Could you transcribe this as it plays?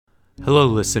Hello,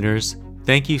 listeners.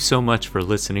 Thank you so much for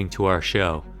listening to our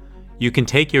show. You can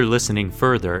take your listening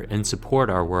further and support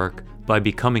our work by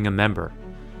becoming a member.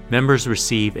 Members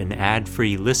receive an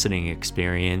ad-free listening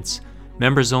experience,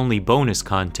 members-only bonus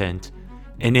content,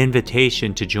 an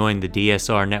invitation to join the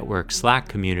DSR Network Slack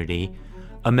community,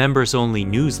 a members-only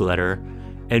newsletter,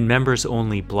 and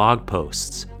members-only blog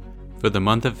posts. For the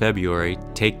month of February,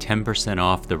 take 10%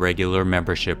 off the regular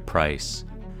membership price.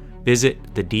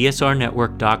 Visit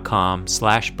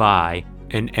thedsrnetwork.com/buy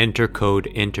and enter code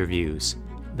interviews.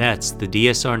 That's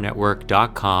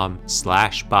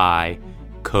thedsrnetwork.com/buy,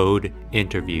 code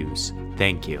interviews.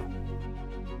 Thank you.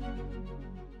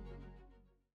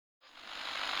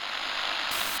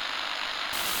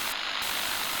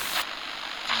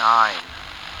 Nine,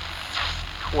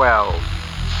 12,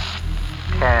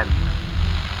 10,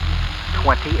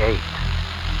 28,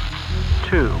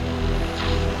 2,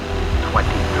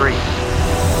 23.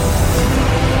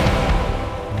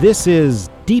 This is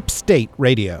Deep State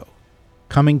Radio,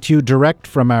 coming to you direct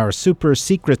from our super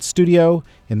secret studio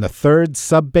in the third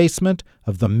sub-basement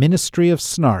of the Ministry of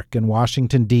Snark in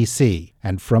Washington, D.C.,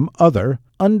 and from other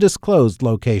undisclosed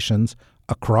locations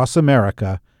across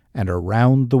America and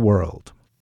around the world.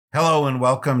 Hello and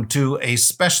welcome to a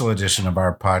special edition of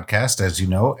our podcast. As you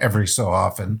know, every so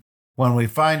often, when we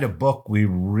find a book we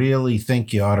really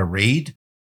think you ought to read,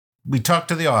 we talk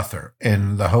to the author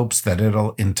in the hopes that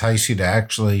it'll entice you to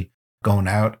actually going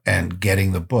out and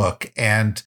getting the book.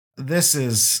 And this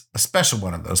is a special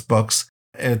one of those books.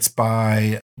 It's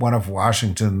by one of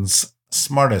Washington's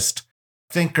smartest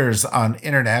thinkers on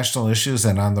international issues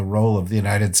and on the role of the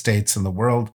United States in the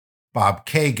world, Bob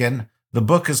Kagan. The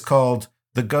book is called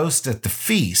The Ghost at the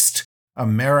Feast,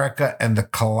 America and the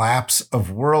Collapse of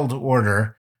World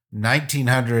Order,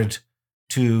 1900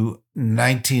 to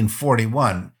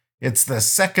 1941. It's the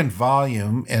second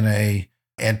volume in a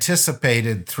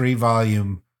anticipated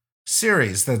 3-volume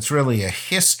series that's really a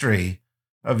history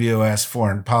of U.S.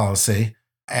 foreign policy.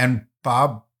 And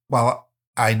Bob, while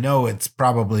I know it's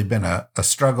probably been a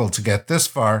struggle to get this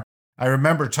far, I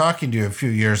remember talking to you a few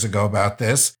years ago about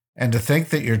this, and to think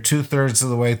that you're 2/3 of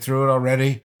the way through it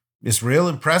already is real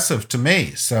impressive to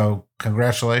me. So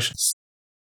congratulations.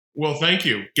 Well, thank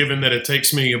you. Given that it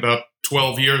takes me about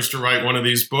 12 years to write one of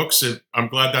these books, I'm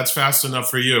glad that's fast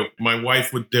enough for you. My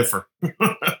wife would differ.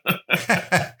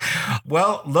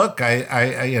 Well, look,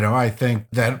 I think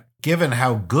that given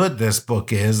how good this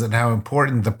book is and how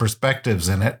important the perspectives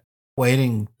in it,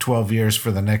 waiting 12 years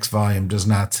for the next volume does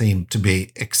not seem to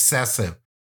be excessive.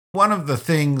 One of the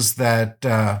things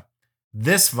that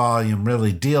this volume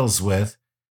really deals with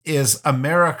is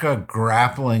America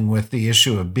grappling with the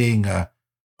issue of being a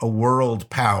world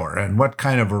power and what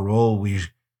kind of a role we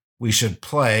should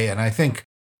play. And I think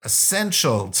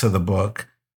essential to the book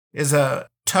is a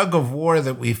tug of war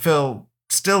that we feel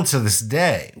still to this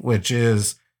day, which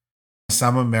is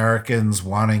some Americans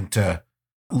wanting to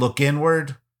look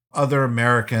inward, other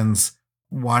Americans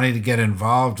wanting to get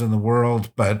involved in the world,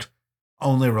 but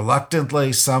only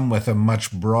reluctantly, some with a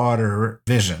much broader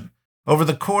vision. Over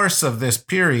the course of this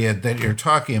period that you're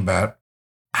talking about,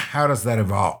 how does that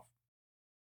evolve?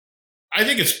 I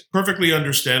think it's perfectly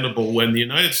understandable when the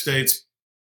United States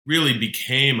really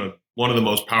became one of the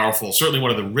most powerful, certainly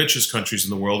one of the richest countries in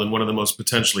the world and one of the most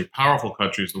potentially powerful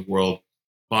countries in the world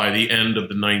by the end of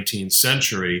the 19th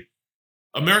century.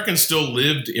 Americans still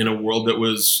lived in a world that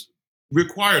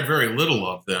required very little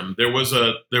of them. There was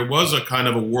a kind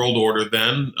of a world order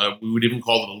then. We would even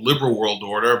call it a liberal world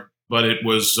order, but it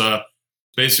was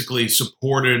basically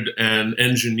supported and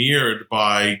engineered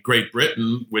by Great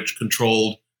Britain, which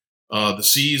controlled the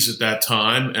seas at that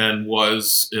time and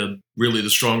was really the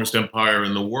strongest empire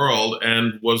in the world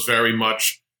and was very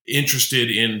much interested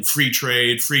in free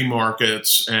trade, free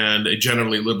markets, and a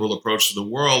generally liberal approach to the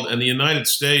world. And the United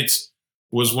States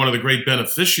was one of the great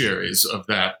beneficiaries of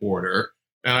that order.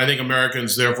 And I think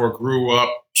Americans therefore grew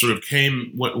up,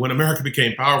 when America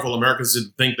became powerful, Americans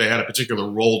didn't think they had a particular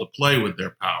role to play with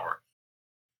their power.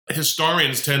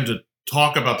 Historians tend to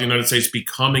talk about the United States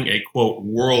becoming a, quote,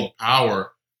 world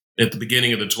power at the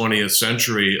beginning of the 20th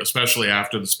century, especially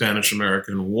after the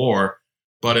Spanish-American War.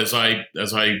 But as I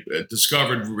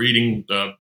discovered reading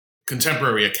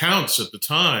contemporary accounts at the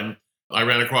time, I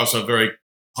ran across a very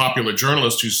popular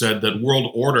journalist who said that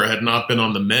world order had not been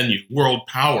on the menu, world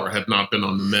power had not been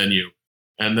on the menu,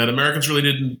 and that Americans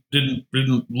really didn't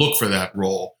look for that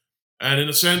role. And in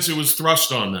a sense, it was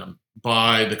thrust on them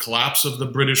by the collapse of the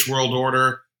British world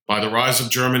order, by the rise of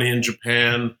Germany and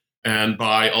Japan, and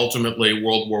by ultimately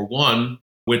World War I,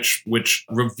 which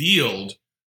revealed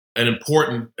an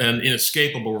important and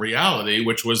inescapable reality,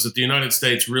 which was that the United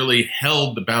States really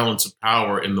held the balance of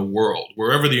power in the world.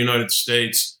 Wherever the United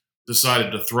States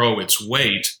decided to throw its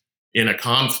weight in a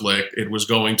conflict, it was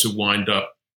going to wind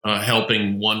up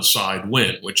helping one side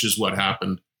win, which is what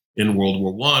happened in World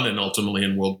War I and ultimately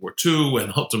in World War II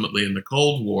and ultimately in the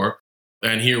Cold War.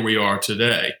 And here we are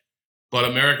today. But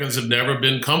Americans have never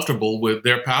been comfortable with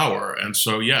their power. And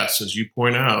so, yes, as you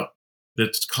point out,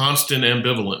 it's constant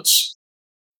ambivalence,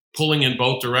 pulling in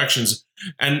both directions.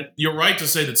 And you're right to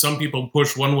say that some people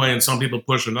push one way and some people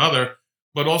push another,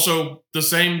 but also the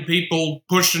same people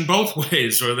push in both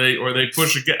ways, or they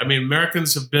push again. I mean,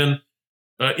 Americans have been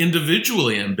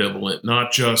individually ambivalent,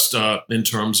 not just in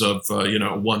terms of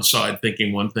one side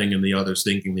thinking one thing and the others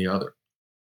thinking the other.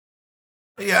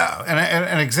 Yeah, and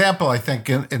an example, I think,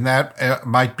 in that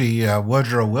might be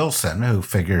Woodrow Wilson, who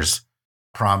figures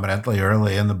prominently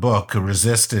early in the book, who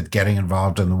resisted getting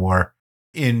involved in the war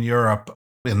in Europe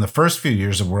in the first few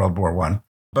years of World War I,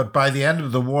 but by the end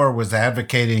of the war was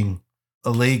advocating a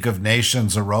League of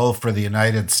Nations, a role for the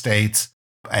United States,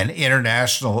 an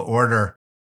international order,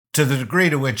 to the degree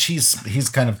to which he's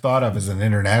kind of thought of as an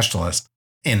internationalist,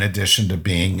 in addition to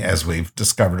being, as we've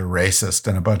discovered, a racist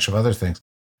and a bunch of other things.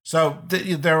 So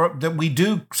we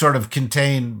do sort of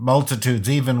contain multitudes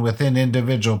even within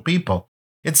individual people.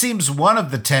 It seems one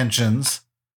of the tensions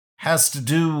has to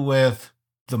do with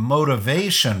the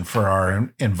motivation for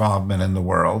our involvement in the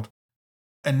world.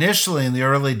 Initially, in the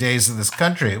early days of this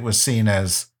country, it was seen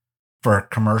as for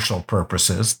commercial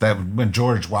purposes. That when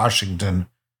George Washington,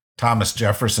 Thomas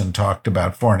Jefferson talked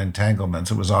about foreign entanglements,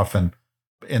 it was often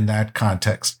in that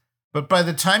context. But by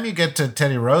the time you get to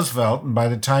Teddy Roosevelt, and by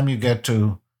the time you get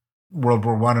to World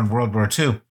War I and World War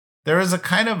II, there is a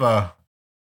kind of a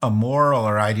moral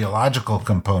or ideological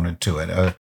component to it,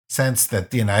 a sense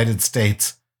that the United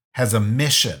States has a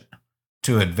mission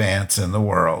to advance in the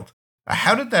world.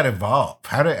 How did that evolve?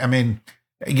 I've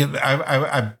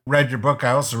read your book.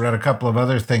 I also read a couple of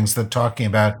other things that talking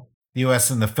about the U.S.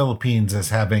 and the Philippines as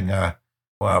having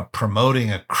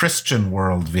promoting a Christian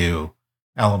worldview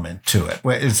element to it.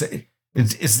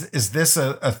 Is this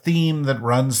a theme that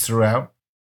runs throughout?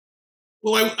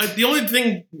 Well, the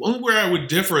only where I would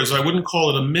differ is I wouldn't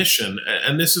call it a mission.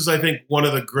 And this is, I think, one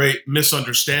of the great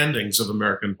misunderstandings of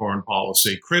American foreign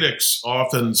policy. Critics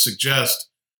often suggest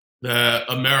that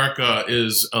America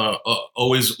is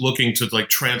always looking to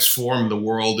transform the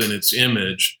world in its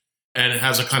image, and it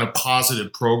has a kind of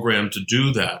positive program to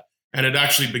do that. And it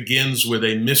actually begins with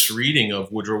a misreading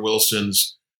of Woodrow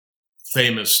Wilson's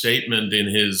famous statement in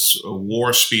his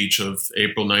war speech of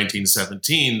April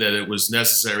 1917 that it was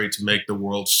necessary to make the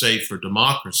world safe for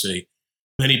democracy.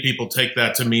 Many people take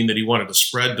that to mean that he wanted to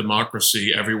spread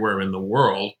democracy everywhere in the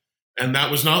world. And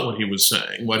that was not what he was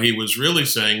saying. What he was really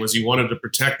saying was he wanted to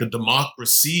protect the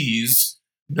democracies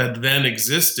that then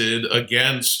existed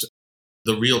against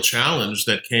the real challenge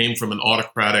that came from an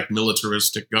autocratic,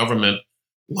 militaristic government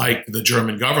like the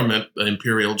German government,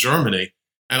 Imperial Germany.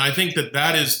 And I think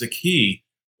that is the key.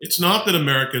 It's not that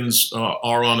Americans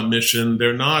are on a mission.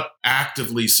 They're not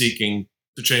actively seeking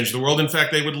to change the world. In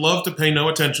fact, they would love to pay no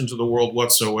attention to the world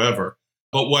whatsoever.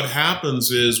 But what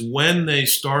happens is when they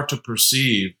start to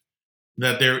perceive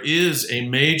that there is a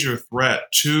major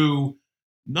threat to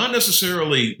not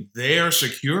necessarily their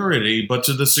security, but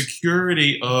to the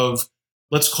security of,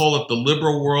 let's call it the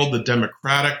liberal world, the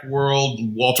democratic world.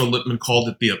 Walter Lippmann called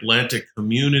it the Atlantic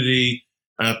community.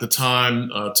 At the time,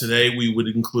 today we would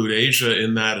include Asia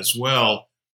in that as well,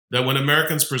 that when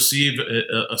Americans perceive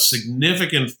a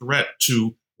significant threat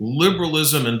to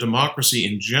liberalism and democracy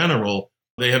in general,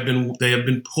 they have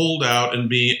been pulled out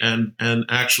and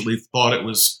actually thought it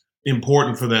was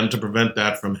important for them to prevent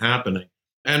that from happening.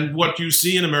 And what you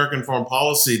see in American foreign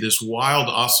policy, this wild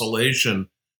oscillation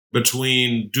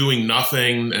between doing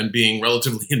nothing and being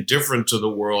relatively indifferent to the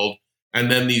world, and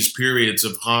then these periods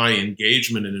of high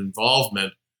engagement and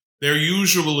involvement,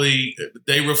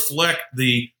 they reflect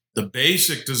the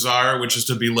basic desire, which is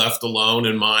to be left alone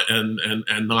and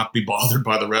not be bothered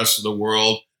by the rest of the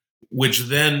world, which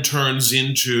then turns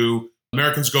into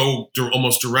Americans go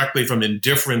almost directly from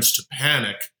indifference to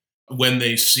panic when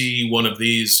they see one of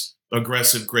these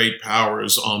aggressive great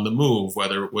powers on the move,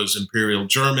 whether it was Imperial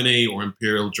Germany or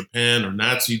Imperial Japan or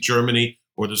Nazi Germany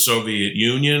or the Soviet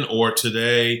Union, or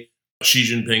today Xi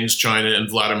Jinping's China and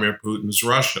Vladimir Putin's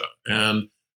Russia. And,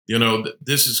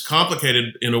 this is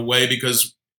complicated in a way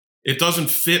because it doesn't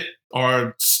fit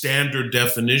our standard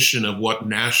definition of what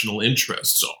national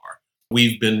interests are.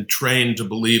 We've been trained to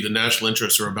believe that national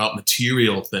interests are about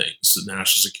material things,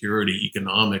 national security,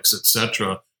 economics,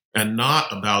 etc., and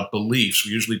not about beliefs.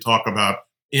 We usually talk about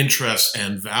interests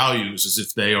and values as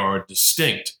if they are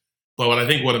distinct. But what I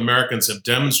think what Americans have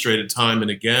demonstrated time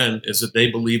and again is that they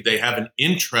believe they have an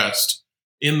interest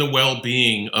in the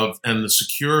well-being of and the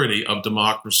security of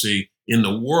democracy in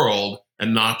the world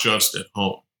and not just at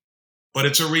home. But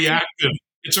it's a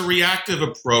reactive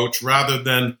approach rather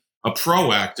than a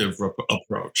proactive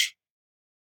approach.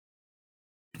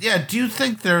 Yeah, do you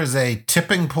think there is a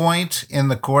tipping point in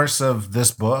the course of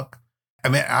this book? I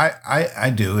mean,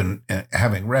 I do, and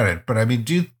having read it, but I mean,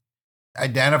 do you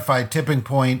identify tipping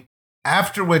point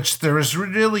after which there is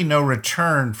really no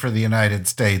return for the United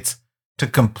States to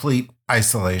complete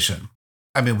isolation?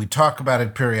 I mean, we talk about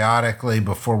it periodically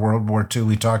before World War II.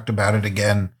 We talked about it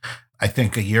again, I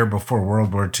think a year before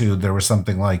World War II. There was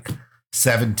something like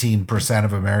 17%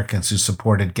 of Americans who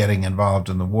supported getting involved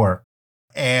in the war.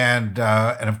 And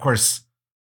of course,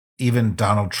 even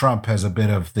Donald Trump has a bit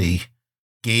of the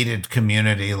gated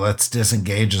community, let's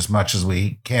disengage as much as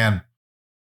we can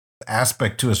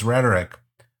aspect to his rhetoric.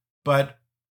 But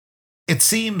it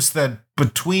seems that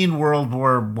between World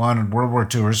War I and World War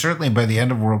II, or certainly by the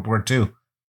end of World War II,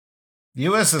 the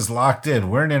U.S. is locked in.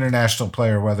 We're an international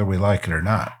player, whether we like it or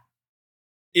not.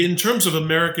 In terms of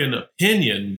American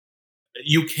opinion,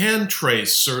 you can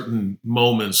trace certain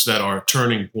moments that are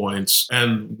turning points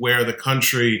and where the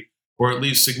country, or at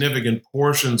least significant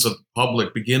portions of the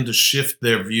public, begin to shift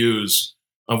their views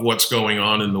of what's going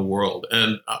on in the world.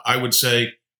 And I would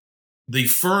say the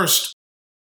first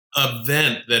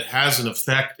event that has an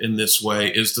effect in this way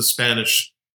is the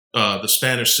Spanish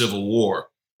Civil War,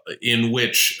 in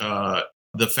which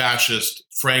the fascist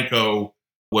Franco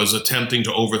was attempting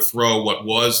to overthrow what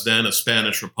was then a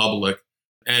Spanish republic.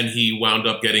 And he wound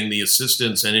up getting the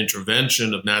assistance and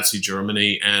intervention of Nazi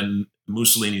Germany and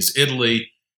Mussolini's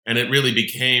Italy. And it really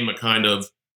became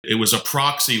it was a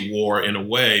proxy war in a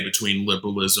way between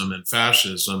liberalism and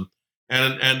fascism.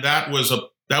 And that was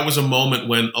a moment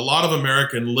when a lot of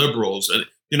American liberals, and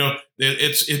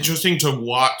it's interesting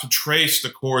to trace the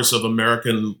course of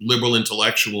American liberal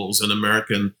intellectuals and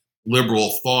American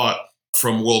liberal thought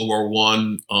from World War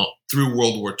I through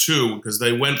World War II, because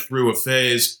they went through a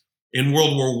phase. In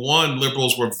World War I,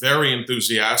 liberals were very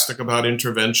enthusiastic about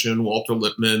intervention. Walter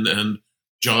Lippmann and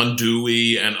John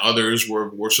Dewey and others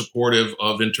were supportive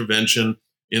of intervention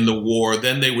in the war.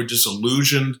 Then they were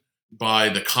disillusioned by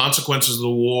the consequences of the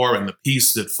war and the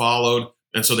peace that followed.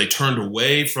 And so they turned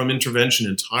away from intervention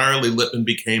entirely. Lippmann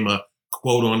became a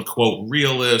quote unquote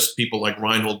realist. People like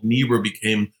Reinhold Niebuhr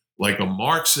became like a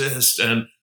Marxist, and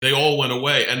they all went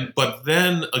away. But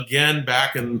then again,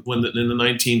 back in the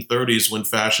 1930s, when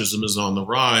fascism is on the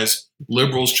rise,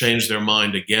 liberals changed their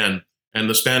mind again. And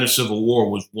the Spanish Civil War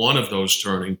was one of those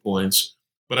turning points.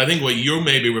 But I think what you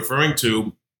may be referring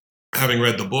to, having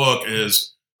read the book,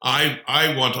 is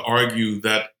I want to argue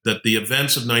that the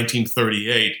events of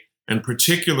 1938, and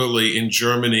particularly in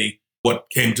Germany, what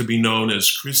came to be known as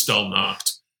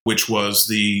Kristallnacht, which was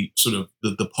the sort of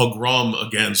the pogrom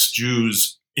against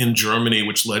Jews in Germany,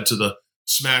 which led to the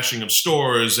smashing of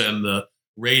stores and the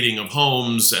raiding of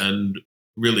homes and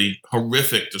really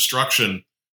horrific destruction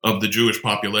of the Jewish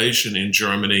population in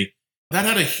Germany, that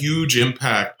had a huge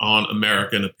impact on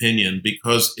American opinion,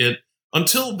 because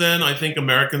until then, I think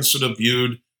Americans sort of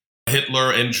viewed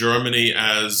Hitler and Germany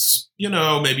as,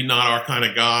 maybe not our kind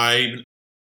of guy,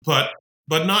 but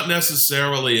not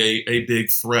necessarily a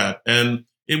big threat. And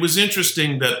it was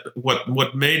interesting that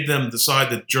what made them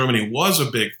decide that Germany was a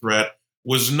big threat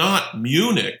was not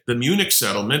Munich, the Munich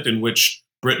settlement, in which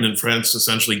Britain and France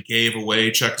essentially gave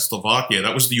away Czechoslovakia.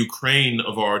 That was the Ukraine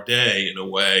of our day, in a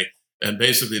way. And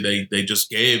basically, they just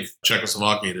gave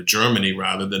Czechoslovakia to Germany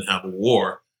rather than have a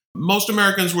war. Most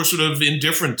Americans were sort of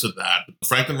indifferent to that.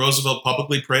 Franklin Roosevelt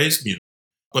publicly praised Munich.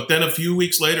 But then a few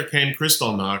weeks later came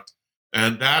Kristallnacht,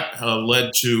 and that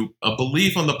led to a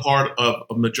belief on the part of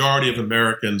a majority of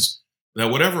Americans that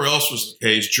whatever else was the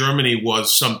case, Germany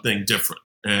was something different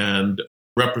and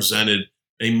represented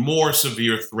a more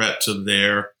severe threat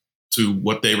to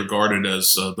what they regarded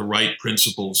as the right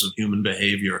principles of human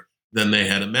behavior than they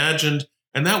had imagined.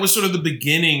 And that was sort of the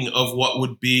beginning of what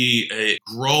would be a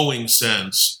growing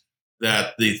sense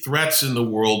that the threats in the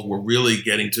world were really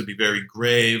getting to be very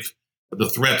grave. The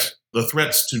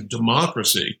threats to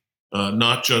democracy,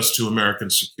 not just to American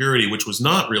security, which was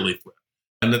not really a threat,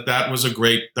 and that was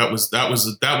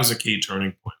a key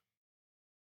turning point.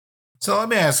 So let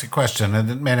me ask a question, and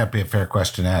it may not be a fair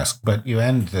question to ask, but you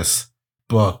end this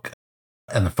book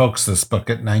and the focus of this book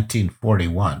at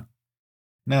 1941.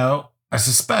 Now, I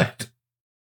suspect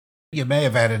you may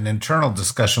have had an internal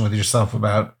discussion with yourself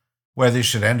about whether you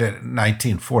should end it in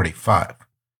 1945.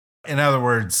 In other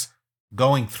words,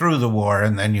 going through the war,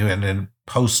 and then you ended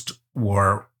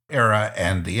post-war era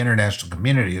and the international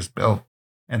community is built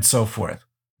and so forth.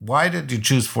 Why did you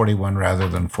choose 41 rather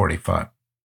than 45?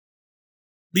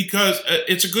 Because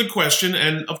it's a good question.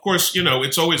 And of course,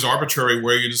 it's always arbitrary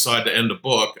where you decide to end a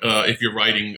book if you're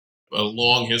writing a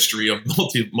long history of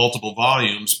multiple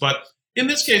volumes. But in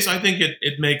this case, I think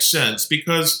it makes sense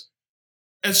because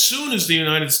as soon as the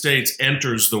United States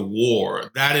enters the war,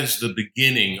 that is the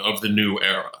beginning of the new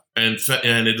era. And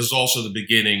it is also the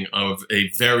beginning of a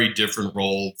very different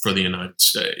role for the United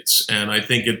States. And I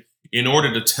think in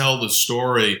order to tell the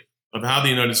story of how the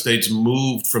United States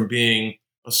moved from being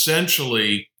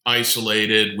essentially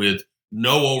isolated with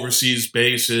no overseas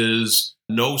bases,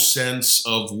 no sense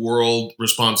of world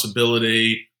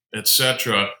responsibility,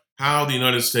 etc., how the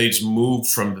United States moved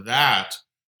from that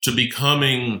to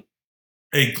becoming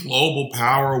a global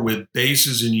power with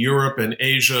bases in Europe and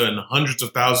Asia and hundreds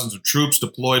of thousands of troops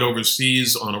deployed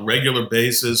overseas on a regular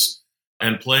basis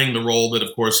and playing the role that,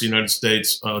 of course, the United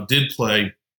States did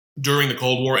play during the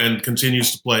Cold War and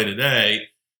continues to play today.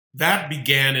 That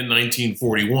began in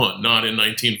 1941, not in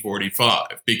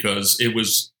 1945, because it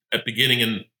was beginning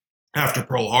in after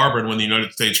Pearl Harbor and when the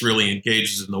United States really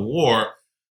engages in the war,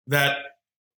 that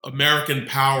American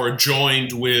power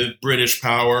joined with British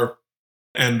power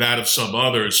and that of some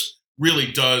others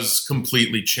really does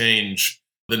completely change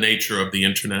the nature of the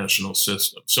international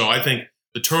system. So I think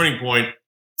the turning point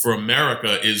for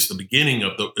America is the beginning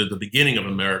of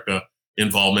America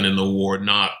involvement in the war,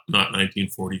 not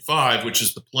 1945, which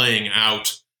is the playing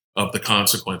out of the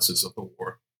consequences of the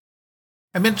war.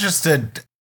 I'm interested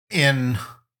in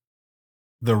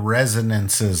the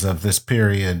resonances of this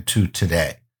period to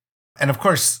today. And of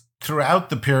course, throughout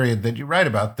the period that you write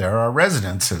about, there are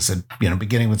resonances, and,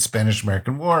 beginning with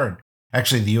Spanish-American War, and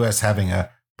actually the U.S. having a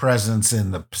presence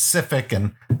in the Pacific.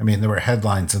 And there were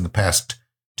headlines in the past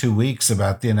 2 weeks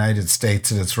about the United States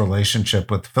and its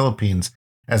relationship with the Philippines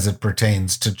as it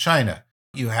pertains to China.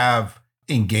 You have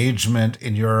engagement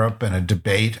in Europe and a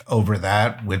debate over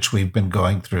that, which we've been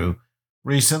going through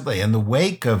recently. In the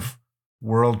wake of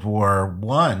World War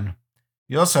I,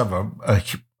 you also have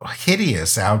a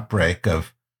hideous outbreak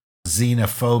of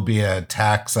xenophobia,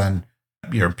 attacks on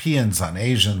Europeans, on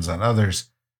Asians, on others.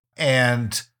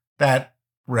 And that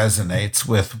resonates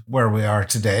with where we are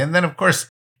today. And then, of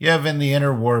course, you have in the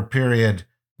interwar period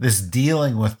this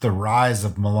dealing with the rise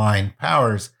of malign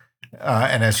powers.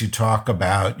 And as you talk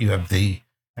about, you have the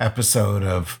episode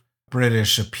of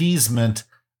British appeasement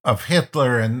of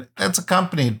Hitler, and that's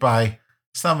accompanied by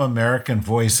some American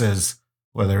voices,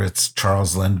 whether it's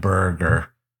Charles Lindbergh or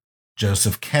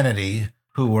Joseph Kennedy,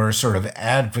 who were sort of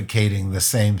advocating the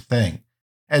same thing.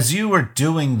 As you were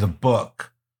doing the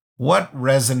book, what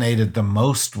resonated the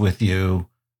most with you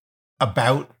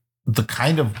about the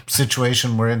kind of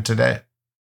situation we're in today?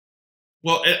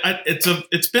 Well,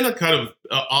 it's been a kind of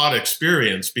odd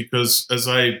experience because, as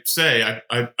I say,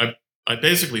 I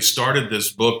basically started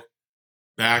this book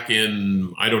back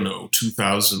in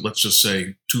 2000, let's just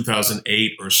say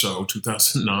 2008 or so,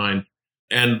 2009,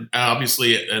 and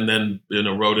obviously, and then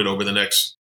wrote it over the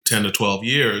next 10 to 12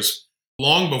 years,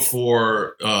 long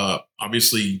before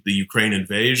obviously the Ukraine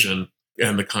invasion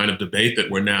and the kind of debate that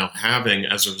we're now having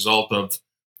as a result of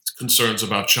concerns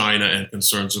about China and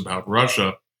concerns about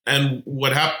Russia. And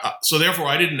what happened? So therefore,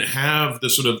 I didn't have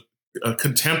the sort of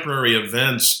contemporary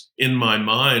events in my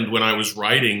mind when I was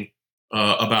writing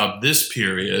about this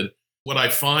period. What I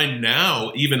find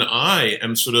now, even I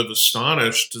am sort of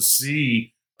astonished to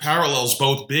see parallels,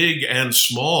 both big and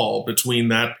small, between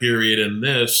that period and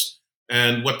this.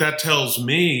 And what that tells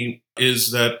me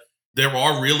is that there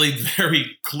are really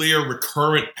very clear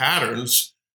recurrent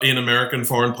patterns in American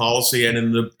foreign policy and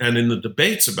in the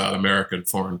debates about American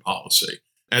foreign policy.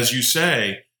 As you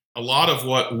say, a lot of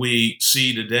what we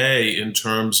see today in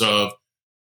terms of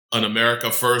an America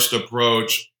First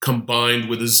approach combined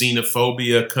with a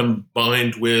xenophobia,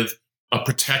 combined with a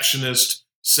protectionist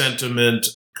sentiment,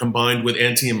 combined with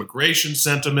anti-immigration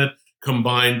sentiment,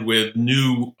 combined with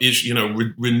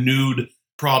renewed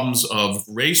problems of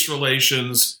race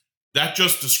relations, that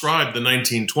just described the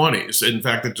 1920s. In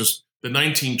fact, the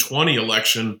 1920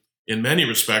 election, in many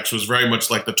respects, was very much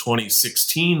like the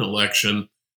 2016 election.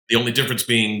 The only difference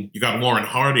being you got Warren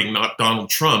Harding, not Donald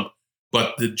Trump,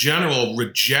 but the general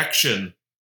rejection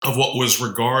of what was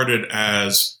regarded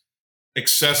as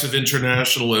excessive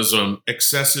internationalism,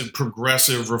 excessive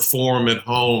progressive reform at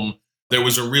home. There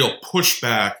was a real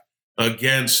pushback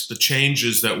against the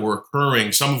changes that were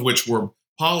occurring, some of which were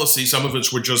policy, some of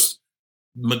which were just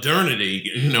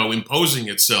modernity, imposing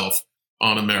itself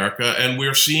on America. And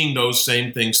we're seeing those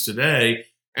same things today.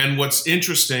 And what's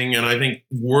interesting, and I think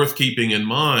worth keeping in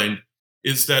mind,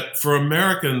 is that for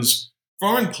Americans,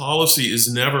 foreign policy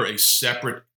is never a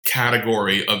separate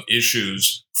category of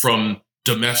issues from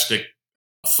domestic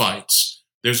fights.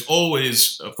 There's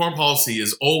always, foreign policy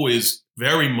is always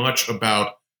very much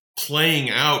about playing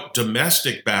out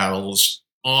domestic battles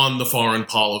on the foreign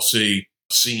policy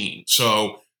scene.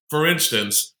 So, for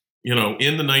instance, in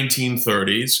the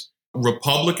 1930s,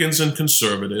 Republicans and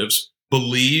conservatives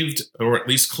believed, or at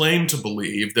least claimed to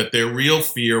believe, that their real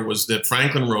fear was that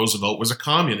Franklin Roosevelt was a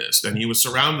communist and he was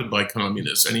surrounded by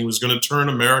communists and he was going to turn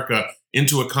America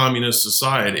into a communist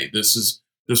society. This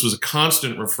was a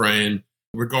constant refrain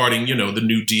regarding, the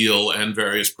New Deal and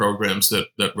various programs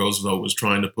that Roosevelt was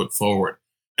trying to put forward.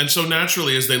 And so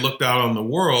naturally, as they looked out on the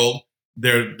world,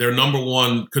 their number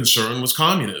one concern was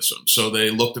communism. So they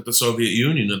looked at the Soviet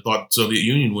Union and thought the Soviet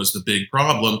Union was the big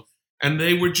problem. And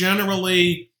they were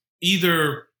generally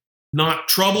either not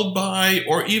troubled by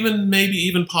or maybe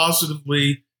even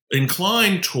positively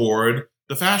inclined toward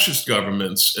the fascist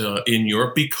governments in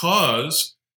Europe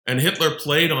because, and Hitler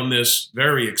played on this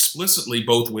very explicitly,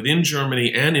 both within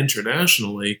Germany and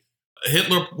internationally,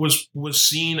 Hitler was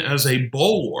seen as a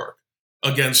bulwark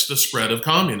against the spread of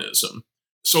communism.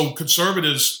 So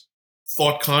conservatives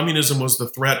thought communism was the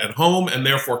threat at home, and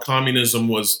therefore communism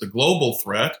was the global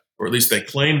threat, or at least they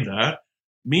claimed that.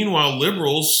 Meanwhile,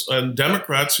 liberals and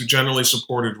Democrats who generally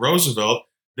supported Roosevelt,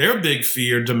 their big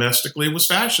fear domestically was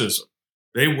fascism.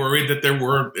 They worried that there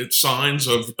were signs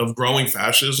of growing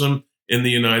fascism in the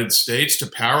United States to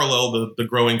parallel the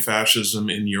growing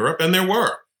fascism in Europe, and there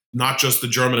were. Not just the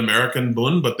German-American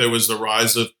Bund, but there was the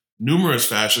rise of numerous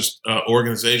fascist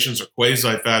organizations or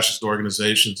quasi-fascist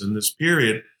organizations in this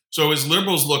period. So as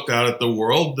liberals looked out at the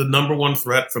world, the number one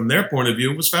threat from their point of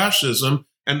view was fascism,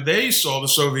 and they saw the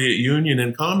Soviet Union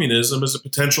and communism as a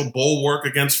potential bulwark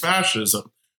against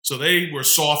fascism. So they were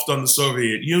soft on the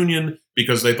Soviet Union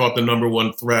because they thought the number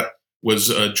one threat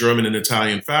was German and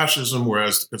Italian fascism,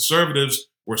 whereas the conservatives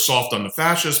were soft on the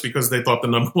fascists because they thought the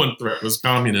number one threat was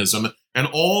communism. And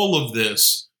all of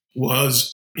this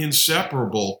was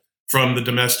inseparable from the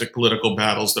domestic political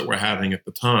battles that we're having at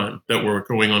the time, that were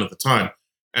going on at the time.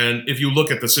 And if you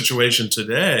look at the situation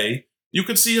today, you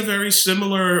could see a very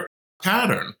similar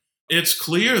pattern. It's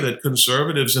clear that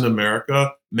conservatives in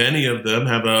America, many of them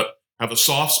have a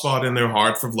soft spot in their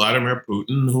heart for Vladimir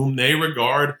Putin, whom they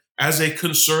regard as a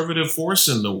conservative force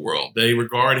in the world. They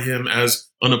regard him as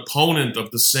an opponent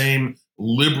of the same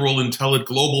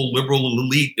global liberal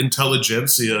elite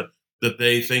intelligentsia that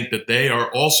they think that they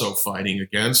are also fighting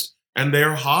against. And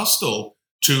they're hostile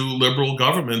to liberal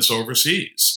governments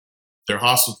overseas. They're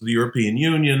hostile to the European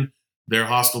Union. They're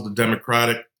hostile to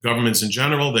democratic governments in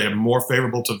general. They are more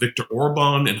favorable to Viktor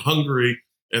Orban in Hungary,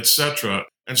 etc.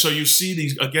 And so you see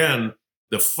these, again,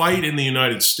 the fight in the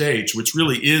United States, which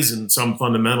really is in some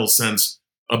fundamental sense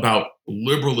about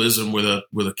liberalism with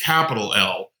a capital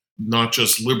L, not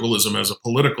just liberalism as a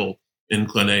political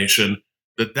inclination,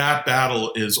 that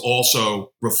battle is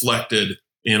also reflected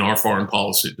in our foreign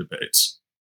policy debates.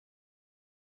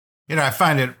 I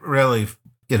find it really,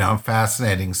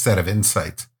 fascinating set of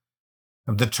insights.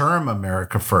 The term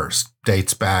America First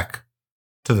dates back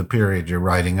to the period you're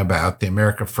writing about. The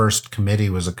America First Committee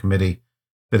was a committee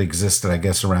that existed, I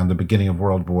guess, around the beginning of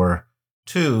World War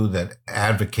II that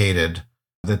advocated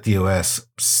that the U.S.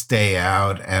 stay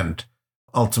out and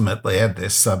ultimately had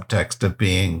this subtext of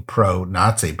being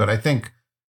pro-Nazi. But I think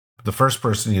the first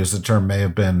person to use the term may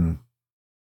have been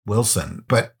Wilson,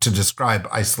 but to describe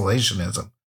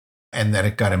isolationism. And then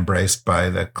it got embraced by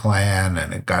the Klan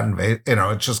and it got invaded.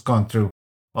 It's just gone through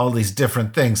all these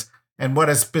different things. And what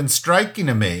has been striking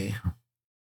to me,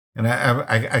 and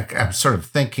I'm sort of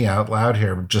thinking out loud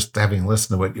here, just having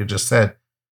listened to what you just said,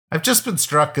 I've just been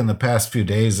struck in the past few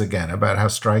days again about how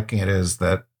striking it is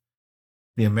that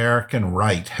the American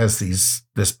right has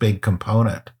this big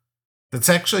component that's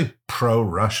actually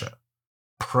pro-Russia,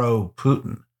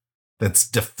 pro-Putin, that's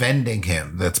defending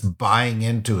him, that's buying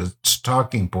into his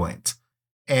talking points.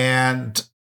 And,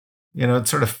 it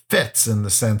sort of fits in the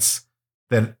sense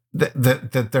that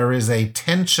there is a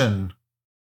tension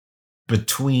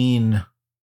between,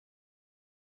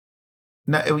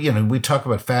 we talk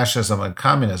about fascism and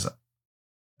communism,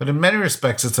 but in many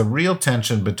respects, it's a real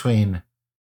tension between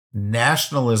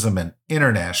nationalism and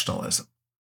internationalism.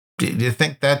 Do you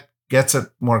think that gets it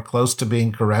more close to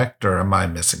being correct, or am I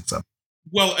missing something?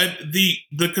 Well,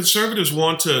 the conservatives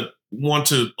want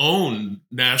to own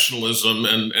nationalism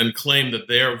and claim that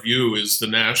their view is the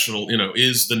national,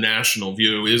 is the national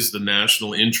view, is the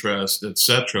national interest,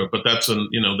 etc. But that's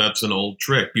an old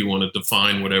trick. You want to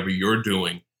define whatever you're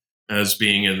doing as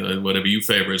being in whatever you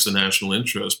favor as the national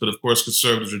interest. But of course,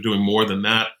 conservatives are doing more than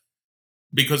that.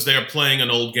 because they are playing an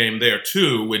old game there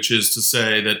too, which is to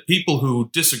say that people who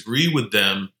disagree with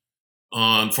them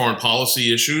on foreign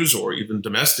policy issues or even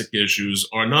domestic issues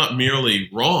are not merely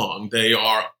wrong, they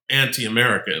are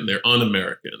anti-American, they're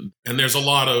un-American. And there are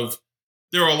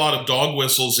a lot of dog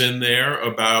whistles in there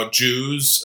about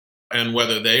Jews and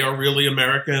whether they are really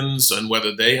Americans and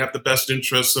whether they have the best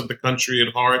interests of the country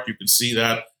at heart. You can see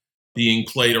that being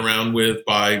played around with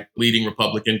by leading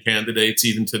Republican candidates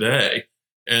even today.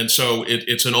 And so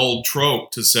it's an old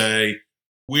trope to say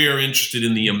we are interested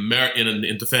in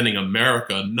in defending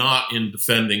America, not in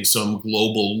defending some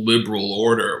global liberal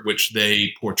order, which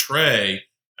they portray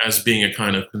as being a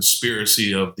kind of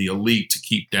conspiracy of the elite to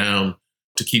keep down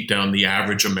the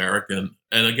average American.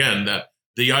 And again, that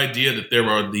the idea that there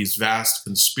are these vast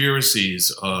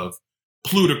conspiracies of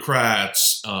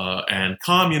plutocrats and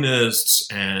communists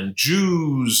and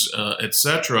Jews,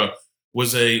 etc.,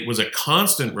 was a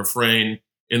constant refrain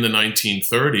in the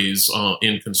 1930s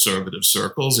in conservative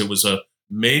circles. It was a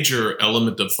major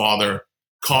element of Father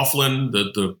Coughlin,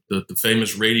 the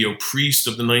famous radio priest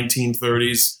of the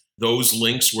 1930s. Those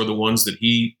links were the ones that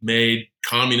he made: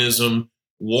 communism,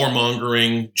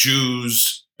 warmongering,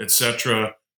 Jews,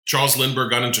 etc. Charles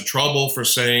Lindbergh got into trouble for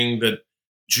saying that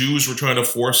Jews were trying to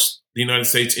force the United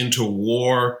States into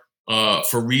war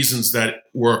for reasons that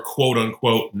were, quote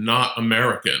unquote, not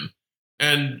American.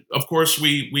 And of course,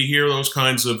 we hear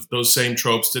those same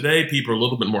tropes today. People are a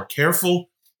little bit more careful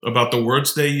about the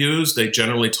words they use. They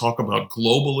generally talk about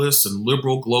globalists and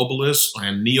liberal globalists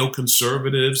and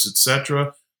neoconservatives,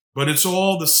 etc. But it's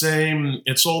all the same.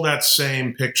 It's all that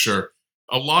same picture.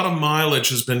 A lot of mileage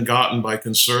has been gotten by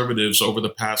conservatives over the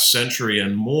past century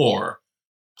and more,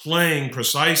 playing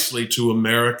precisely to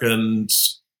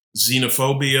Americans'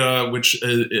 xenophobia,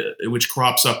 which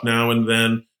crops up now and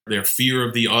then, their fear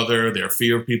of the other, their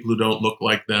fear of people who don't look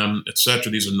like them,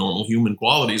 etc. These are normal human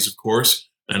qualities, of course,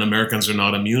 and Americans are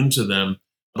not immune to them.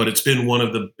 But it's been one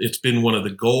of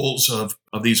the goals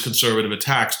of these conservative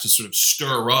attacks to sort of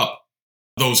stir up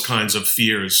those kinds of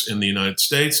fears in the United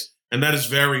States. And that is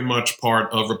very much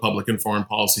part of Republican foreign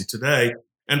policy today.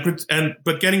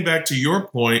 But getting back to your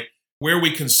point, where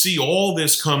we can see all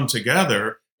this come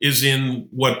together is in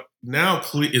what now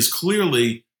is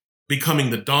clearly becoming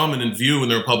the dominant view in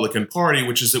the Republican Party,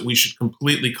 which is that we should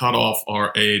completely cut off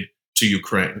our aid to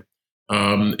Ukraine.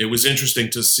 It was interesting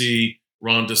to see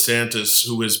Ron DeSantis,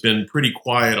 who has been pretty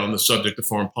quiet on the subject of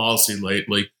foreign policy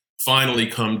lately, finally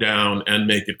come down and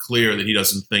make it clear that he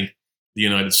doesn't think the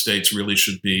United States really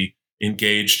should be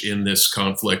engaged in this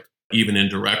conflict, even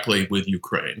indirectly, with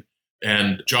Ukraine.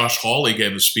 And Josh Hawley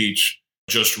gave a speech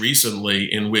just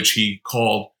recently in which he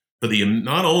called for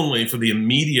not only for the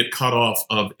immediate cutoff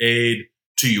of aid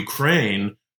to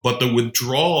Ukraine, but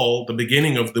the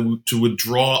beginning of to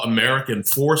withdraw American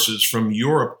forces from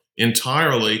Europe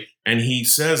entirely. And he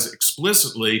says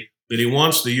explicitly that he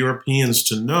wants the Europeans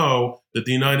to know that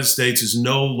the United States is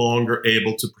no longer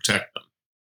able to protect them.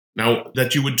 Now,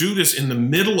 that you would do this in the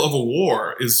middle of a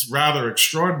war is rather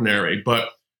extraordinary, but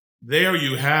there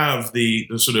you have the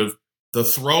sort of the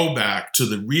throwback to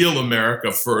the real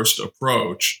America first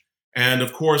approach. And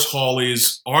of course,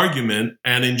 Hawley's argument,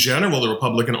 and in general, the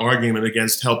Republican argument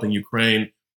against helping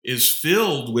Ukraine, is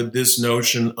filled with this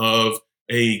notion of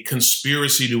a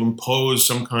conspiracy to impose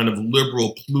some kind of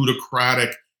liberal,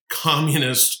 plutocratic,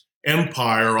 communist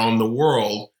empire on the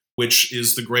world, which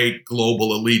is the great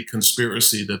global elite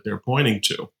conspiracy that they're pointing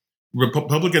to.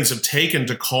 Republicans have taken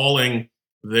to calling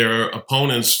their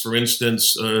opponents, for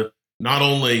instance, not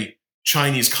only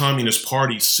Chinese Communist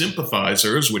Party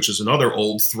sympathizers, which is another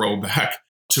old throwback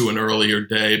to an earlier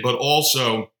day, but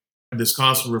also this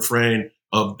constant refrain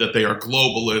of that they are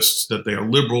globalists, that they are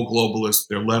liberal globalists,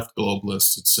 they're left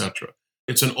globalists, etc.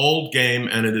 It's an old game,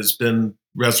 and it has been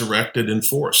resurrected in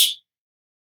force.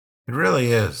 It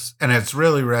really is. And it's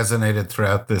really resonated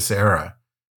throughout this era.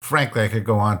 Frankly, I could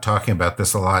go on talking about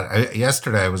this a lot.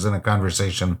 Yesterday, I was in a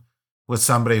conversation with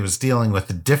somebody who was dealing with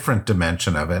a different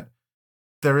dimension of it.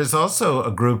 There is also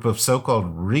a group of so-called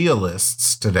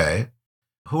realists today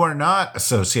who are not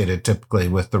associated typically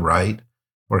with the right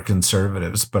or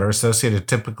conservatives, but are associated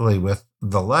typically with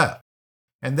the left.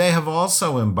 And they have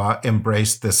also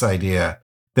embraced this idea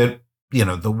that,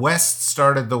 the West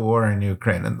started the war in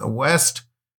Ukraine, and the West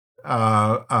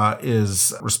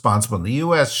is responsible, and the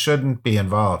U.S. shouldn't be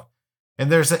involved.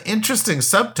 And there's an interesting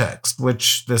subtext,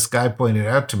 which this guy pointed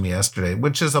out to me yesterday,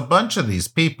 which is a bunch of these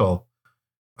people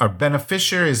are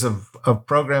beneficiaries of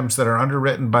programs that are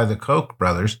underwritten by the Koch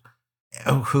brothers,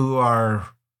 who are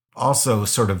also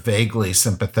sort of vaguely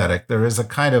sympathetic. There is a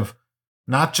kind of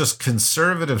not just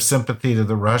conservative sympathy to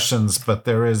the Russians, but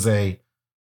there is a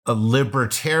a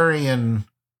libertarian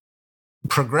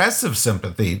progressive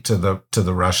sympathy to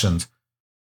the Russians.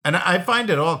 And I find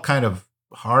it all kind of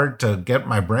hard to get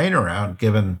my brain around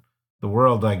given the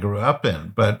world I grew up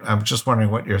in. But I'm just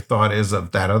wondering what your thought is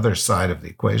of that other side of the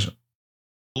equation.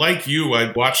 Like you,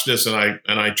 I watch this and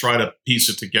I try to piece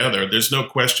it together. There's no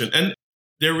question. And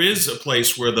there is a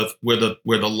place where the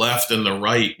left and the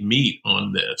right meet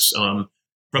on this.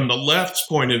 From the left's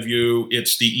point of view,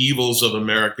 it's the evils of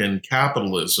American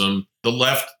capitalism. The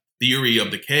left theory of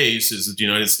the case is that the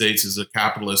United States is a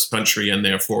capitalist country and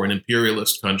therefore an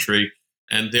imperialist country,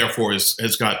 and therefore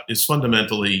is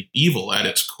fundamentally evil at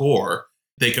its core.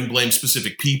 They can blame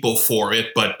specific people for it,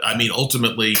 but I mean,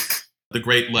 ultimately, the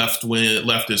great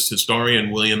leftist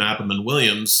historian William Appleman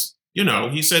Williams,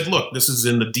 he said, look, this is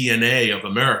in the DNA of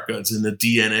America. It's in the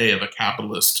DNA of a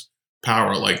capitalist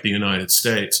power like the United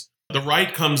States. The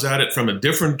right comes at it from a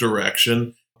different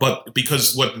direction. But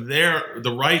because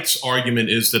the right's argument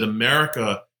is that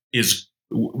America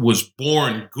was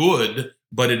born good,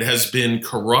 but it has been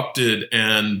corrupted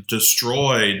and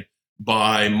destroyed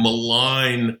by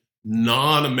malign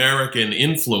non-American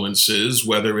influences,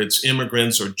 whether it's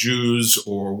immigrants or Jews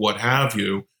or what have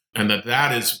you, and that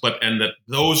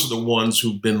those are the ones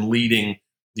who've been leading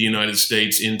the United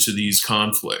States into these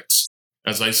conflicts.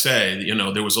 As I say,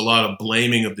 there was a lot of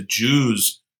blaming of the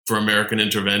Jews for American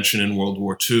intervention in World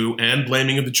War II, and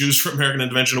blaming of the Jews for American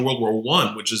intervention in World War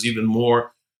I, which is even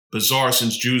more bizarre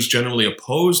since Jews generally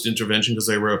opposed intervention because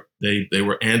they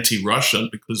were anti-Russian,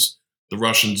 because the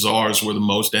Russian czars were the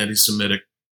most anti-Semitic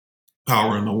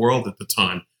power in the world at the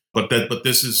time. But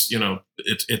this is,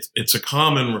 it's a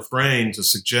common refrain to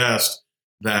suggest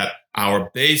that our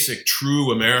basic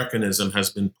true Americanism has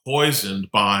been poisoned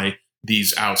by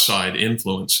these outside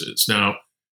influences. Now,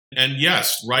 and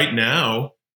yes, right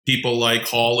now, people like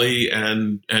Hawley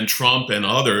and Trump and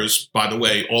others, by the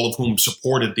way, all of whom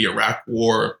supported the Iraq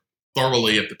War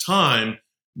thoroughly at the time,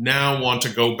 now want to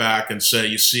go back and say,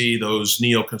 you see, those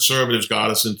neoconservatives got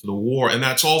us into the war. And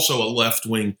that's also a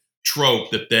left-wing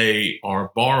trope that they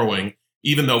are borrowing,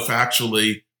 even though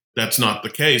factually that's not the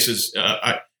case.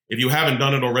 If you haven't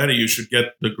done it already, you should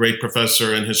get the great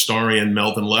professor and historian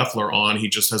Melvin Leffler on. He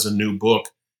just has a new book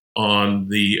on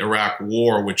the Iraq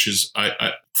War, which is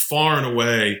far and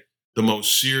away the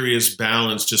most serious,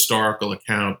 balanced historical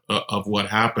account of what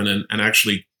happened, and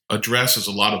actually addresses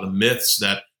a lot of the myths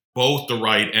that both the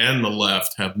right and the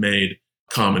left have made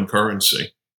common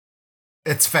currency.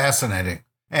 It's fascinating.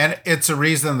 And it's a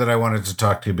reason that I wanted to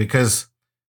talk to you, because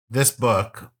this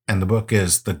book, and the book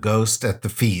is The Ghost at the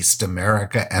Feast,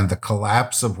 America and the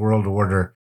Collapse of World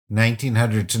Order 1900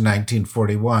 to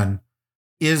 1941,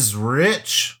 is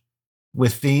rich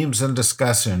with themes and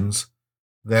discussions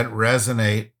that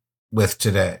resonate with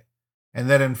today. And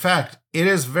that, in fact, it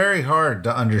is very hard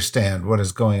to understand what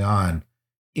is going on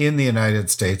in the United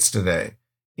States today,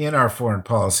 in our foreign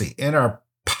policy, in our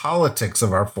politics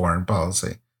of our foreign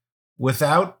policy,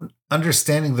 without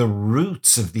understanding the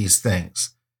roots of these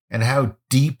things and how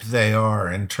deep they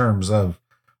are in terms of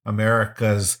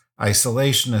America's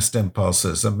isolationist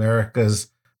impulses,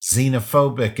 America's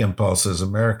xenophobic impulses,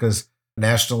 America's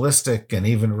nationalistic and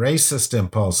even racist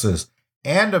impulses,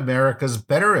 and America's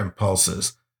better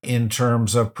impulses in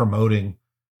terms of promoting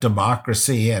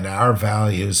democracy and our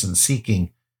values and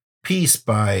seeking peace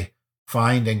by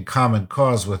finding common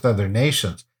cause with other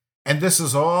nations. And this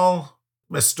is all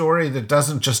a story that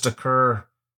doesn't just occur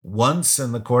once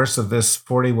in the course of this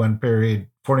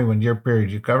 41-year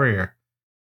period you cover here.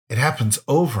 It happens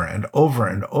over and over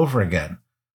and over again.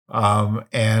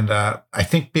 I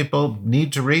think people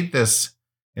need to read this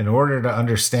in order to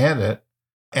understand it.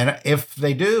 And if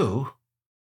they do,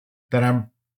 then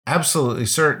I'm absolutely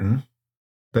certain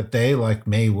that they, like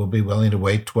me, will be willing to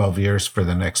wait 12 years for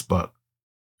the next book.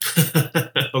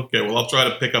 Okay, well, I'll try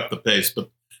to pick up the pace,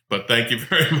 but thank you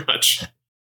very much.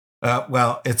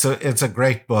 Well, it's a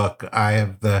great book. I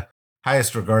have the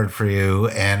highest regard for you,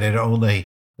 and it only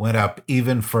went up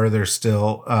even further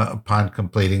still upon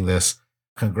completing this.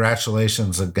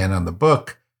 Congratulations again on the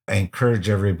book. I encourage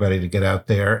everybody to get out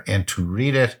there and to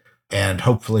read it, and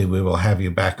hopefully we will have you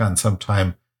back on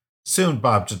sometime soon,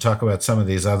 Bob, to talk about some of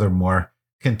these other more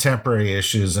contemporary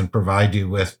issues and provide you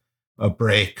with a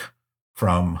break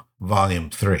from Volume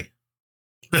 3.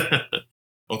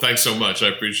 Well, thanks so much. I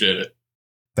appreciate it.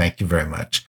 Thank you very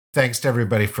much. Thanks to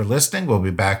everybody for listening. We'll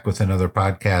be back with another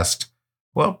podcast,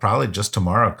 well, probably just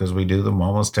tomorrow, because we do them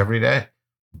almost every day.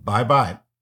 Bye-bye.